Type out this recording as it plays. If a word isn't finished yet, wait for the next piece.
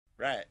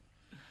Right.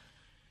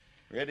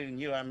 Ready than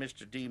you are,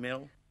 Mr. D.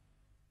 Mill.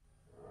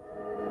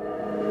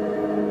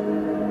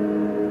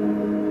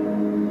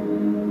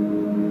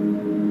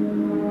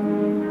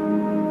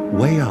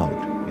 Way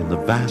out in the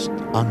vast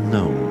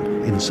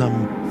unknown, in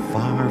some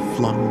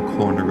far-flung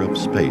corner of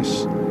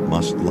space,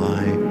 must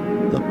lie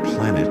the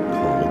planet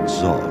called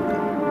Zog.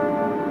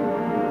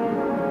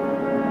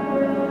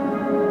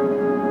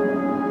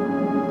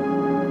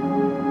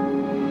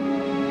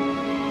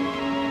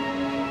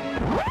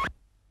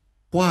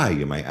 Why,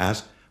 you may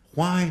ask,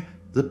 why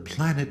the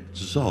planet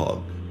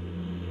Zog?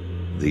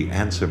 The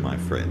answer, my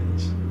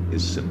friends,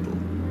 is simple.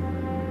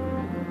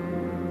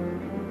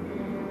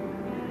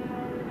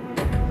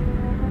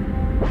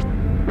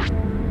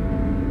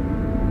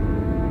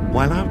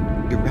 While out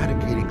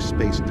eradicating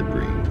space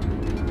debris,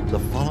 the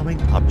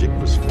following object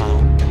was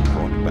found and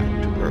brought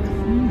back to Earth.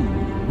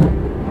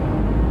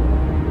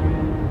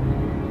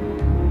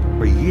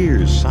 For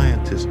years,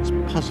 scientists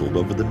puzzled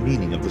over the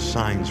meaning of the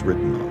signs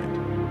written on it.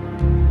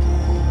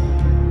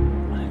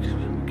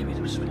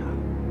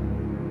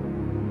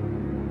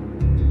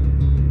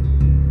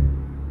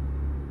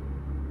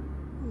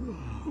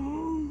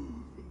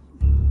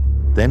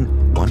 Then,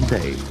 one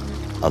day,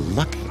 a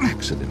lucky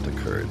accident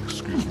occurred.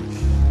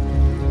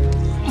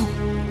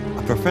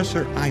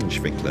 Professor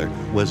Einschwinkler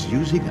was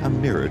using a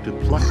mirror to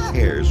pluck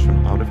hairs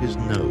from out of his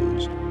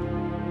nose,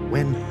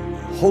 when,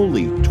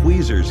 holy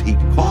tweezers, he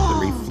caught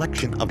the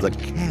reflection of the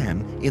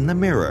can in the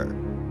mirror.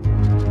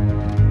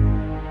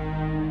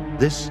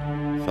 This,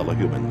 fellow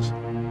humans,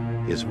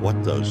 is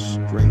what those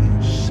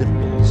strange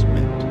symbols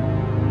meant.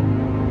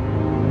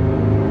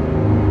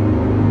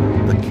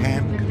 The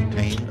can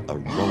contained a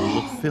roll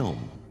of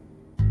film.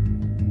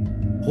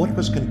 What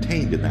was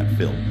contained in that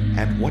film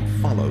and what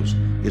follows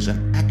is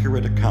an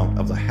accurate account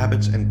of the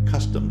habits and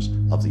customs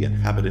of the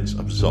inhabitants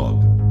of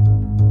Zog.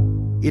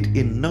 It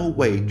in no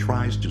way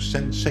tries to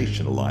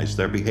sensationalize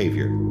their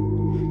behavior.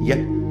 Yet,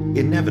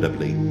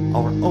 inevitably,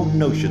 our own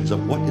notions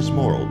of what is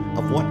moral,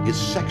 of what is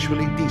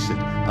sexually decent,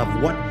 of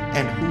what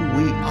and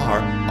who we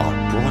are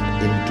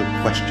brought into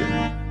question.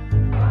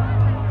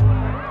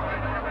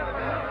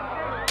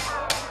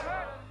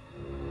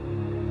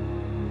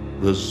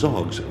 The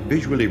Zogs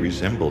visually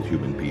resemble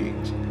human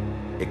beings,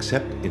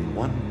 except in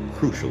one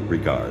crucial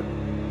regard.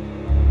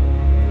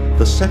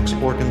 The sex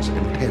organs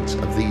and heads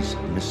of these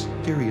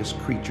mysterious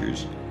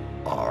creatures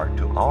are,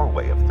 to our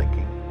way of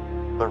thinking,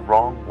 the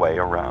wrong way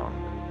around.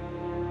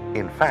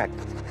 In fact,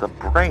 the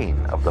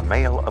brain of the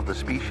male of the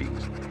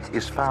species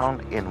is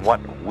found in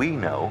what we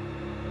know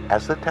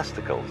as the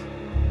testicles.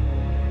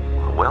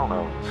 The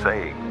well-known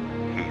saying,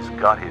 "He's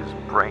got his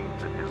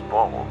brains in his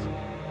balls,"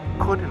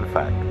 could in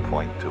fact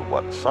point to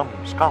what some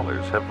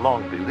scholars have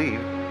long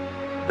believed,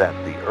 that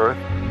the Earth,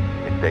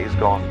 in days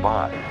gone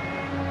by,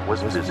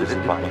 was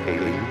visited by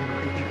alien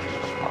creatures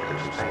from outer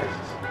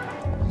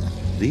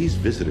space. These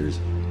visitors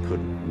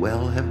could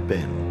well have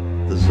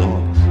been the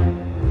Zogs.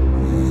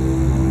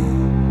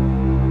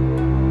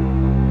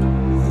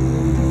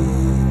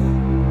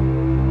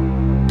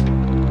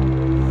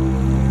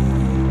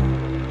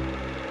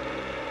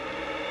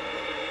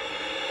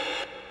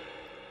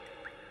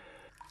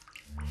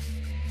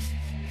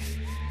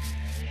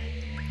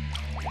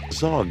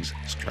 Zogs,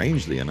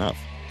 strangely enough,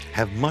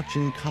 have much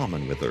in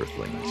common with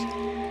Earthlings.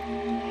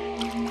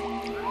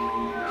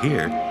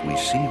 Here we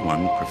see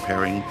one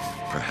preparing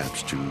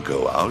perhaps to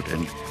go out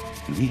and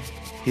meet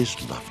his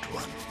loved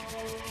one.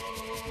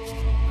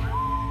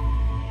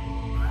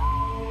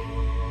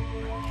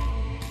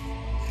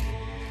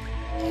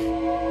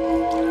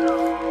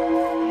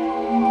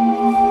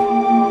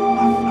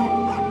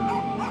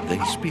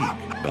 They speak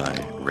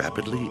by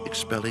rapidly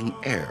expelling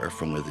air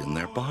from within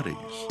their bodies.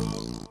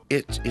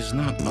 It is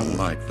not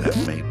unlike that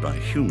made by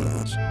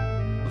humans,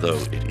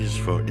 though it is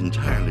for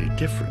entirely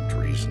different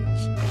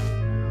reasons.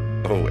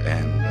 Oh,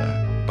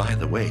 and by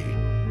the way,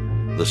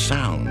 the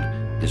sound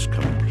is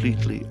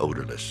completely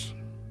odorless.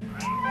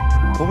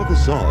 For the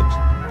Zogs,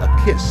 a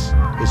kiss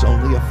is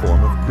only a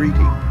form of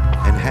greeting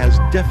and has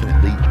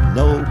definitely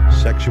no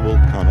sexual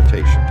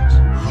connotations.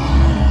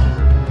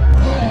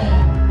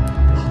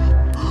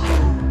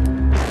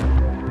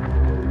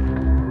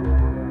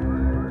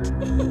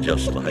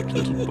 Just like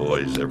little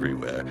boys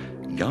everywhere,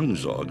 young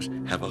Zogs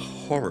have a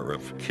horror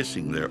of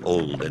kissing their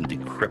old and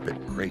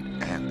decrepit great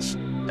aunts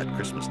at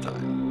Christmas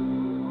time.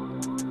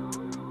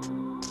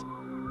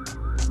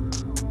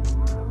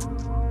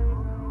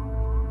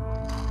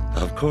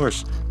 Of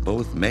course,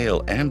 both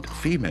male and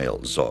female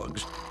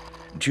Zogs,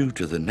 due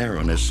to the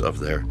narrowness of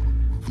their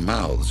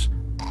mouths,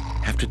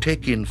 have to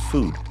take in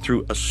food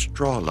through a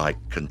straw-like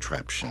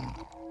contraption.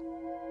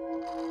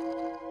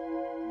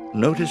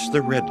 Notice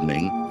the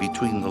reddening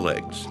between the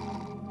legs.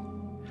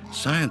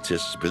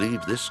 Scientists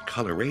believe this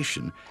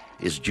coloration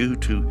is due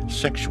to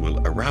sexual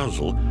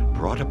arousal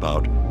brought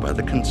about by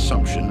the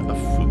consumption of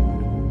food.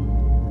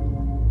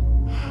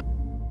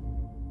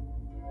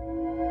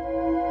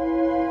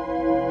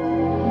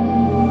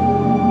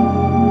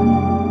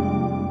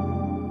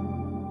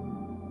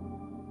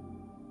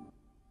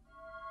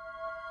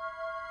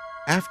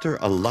 After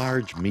a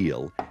large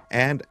meal,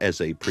 and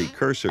as a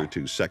precursor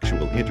to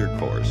sexual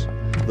intercourse,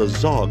 the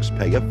Zogs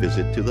pay a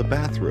visit to the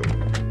bathroom.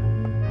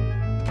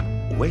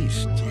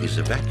 Waste is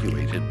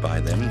evacuated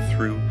by them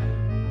through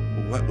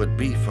what would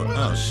be for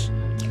us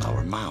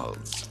our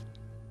mouths.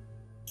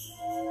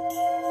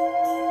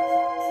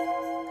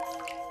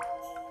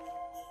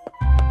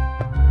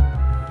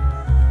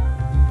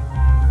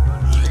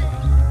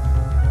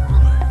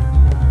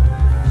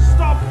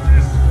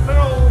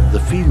 The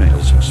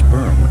female's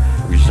sperm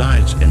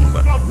resides in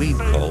what we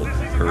call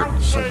her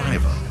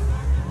saliva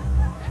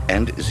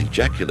and is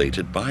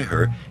ejaculated by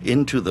her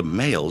into the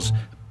male's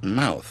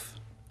mouth.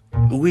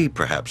 We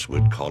perhaps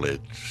would call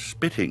it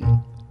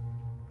spitting.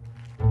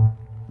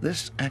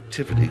 This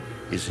activity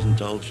is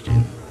indulged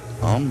in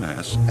en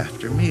masse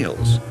after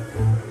meals,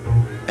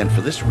 and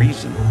for this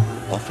reason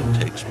often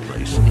takes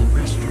place in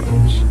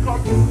restaurants.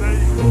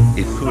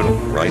 It could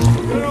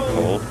rightfully be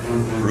called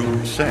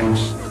group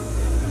sex,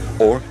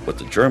 or what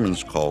the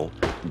Germans call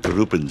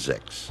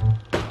Gruppensex.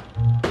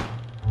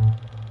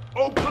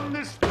 Open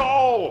this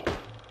door!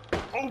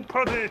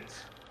 Open it!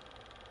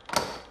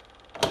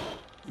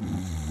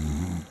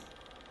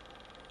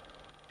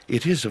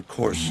 It is, of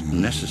course,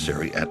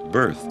 necessary at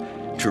birth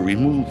to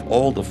remove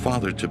all the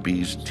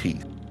father-to-be's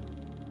teeth,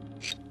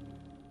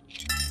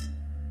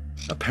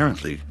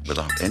 apparently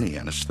without any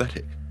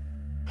anesthetic.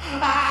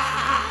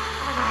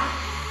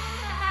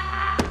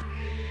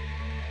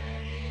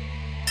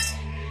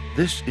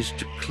 This is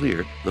to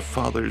clear the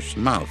father's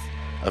mouth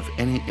of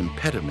any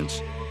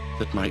impediments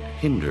that might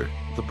hinder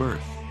the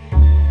birth.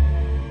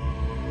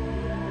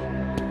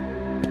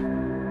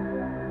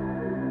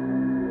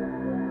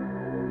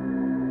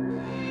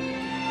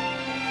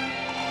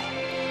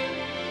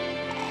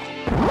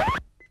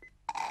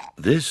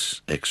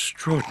 This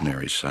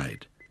extraordinary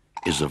sight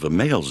is of a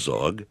male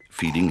Zog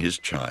feeding his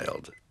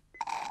child.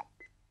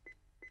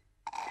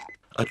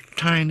 A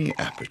tiny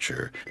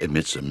aperture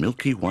emits a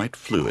milky white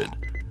fluid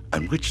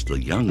on which the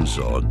young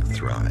Zog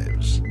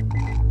thrives.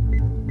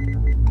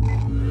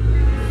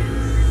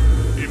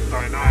 If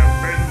thine eye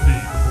offend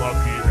thee,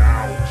 pluck it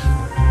out.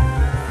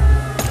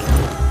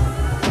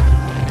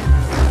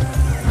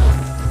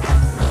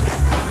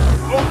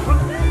 Open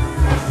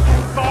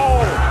this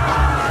door!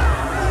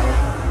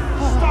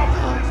 Stop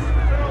this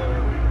film!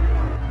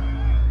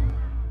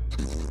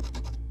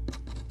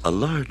 A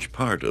large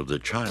part of the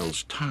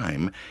child's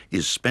time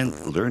is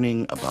spent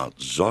learning about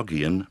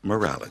Zogian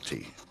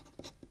morality.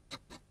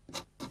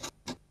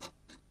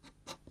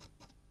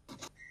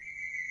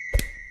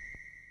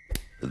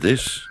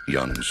 This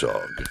young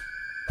Zog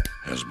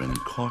has been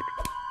caught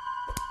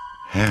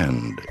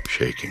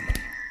hand-shaking.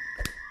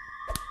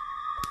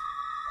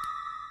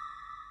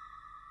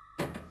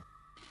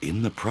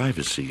 In the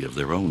privacy of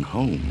their own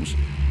homes,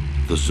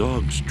 the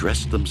Zogs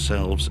dress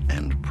themselves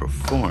and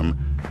perform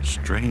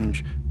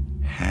strange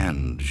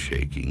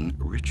hand-shaking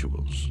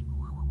rituals.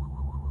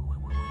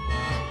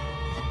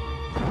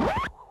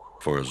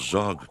 For a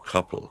Zog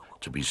couple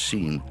to be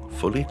seen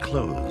fully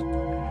clothed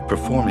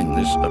performing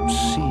this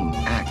obscene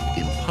act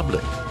in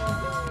public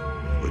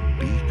would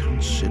be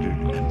considered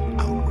an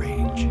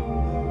outrage.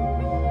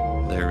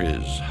 There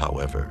is,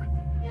 however,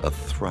 a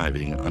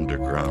thriving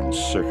underground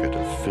circuit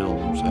of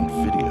films and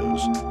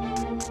videos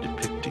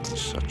depicting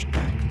such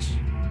acts.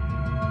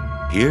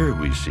 Here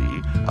we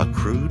see a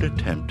crude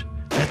attempt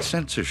at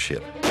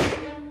censorship.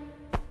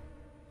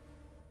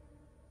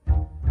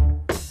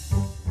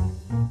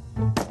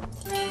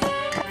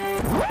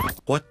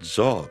 What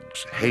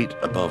Zogs hate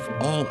above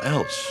all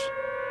else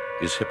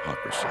is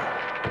hypocrisy.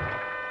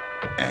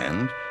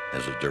 And,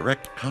 as a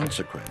direct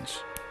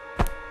consequence,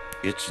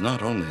 it's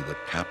not only the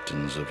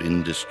captains of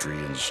industry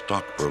and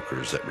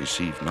stockbrokers that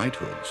receive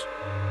knighthoods,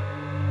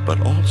 but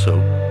also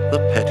the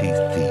petty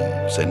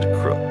thieves and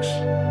crooks.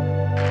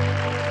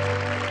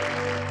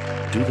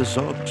 Do the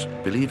Zogs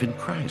believe in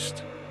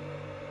Christ?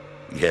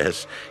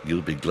 Yes,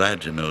 you'll be glad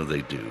to know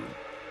they do.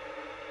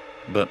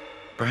 But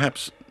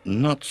perhaps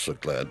not so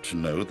glad to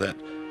know that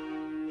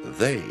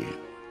they,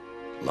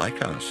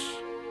 like us,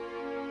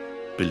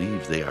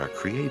 believe they are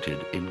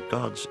created in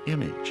God's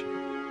image.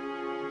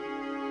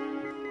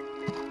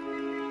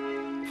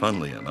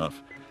 Funnily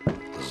enough,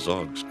 the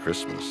Zogs'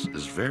 Christmas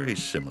is very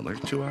similar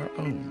to our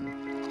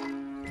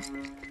own.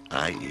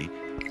 I.e.,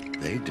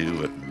 they do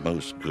what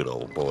most good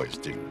old boys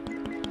do.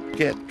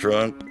 Get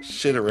drunk,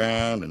 sit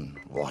around, and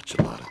watch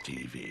a lot of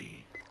TV.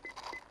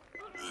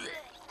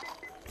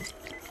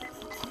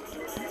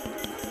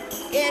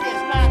 It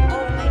is not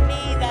only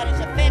me that is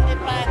offended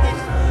by this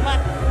mutt,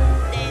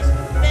 this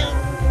filth,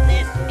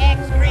 this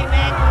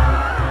excrement,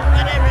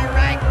 but every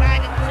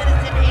right-minded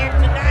citizen here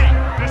tonight.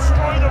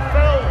 Destroy the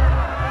film!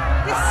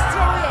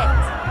 Destroy it!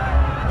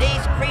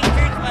 These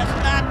creatures must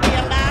not be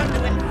allowed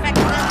to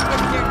infect us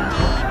with their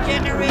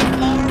degenerate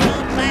moral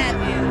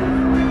value.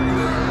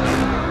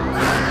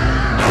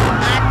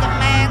 I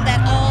demand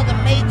that all the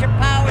major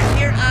powers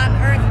here on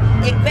Earth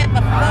equip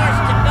a force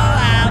to go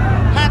out,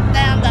 hunt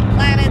down the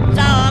planet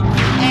Zog,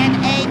 and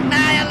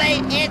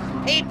annihilate its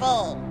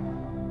people.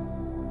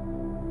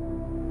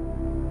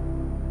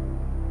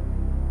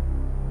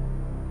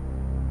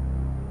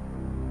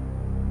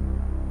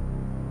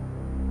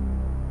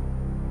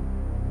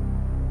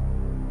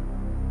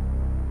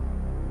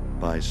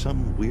 By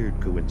some weird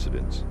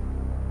coincidence,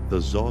 the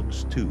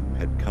Zogs too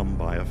had come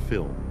by a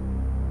film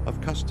of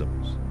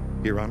customs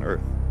here on Earth.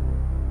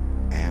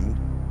 And,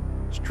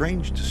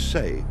 strange to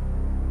say,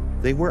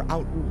 they were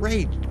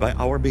outraged by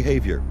our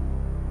behavior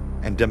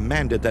and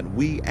demanded that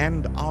we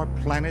and our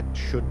planet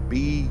should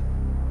be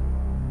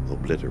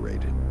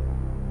obliterated.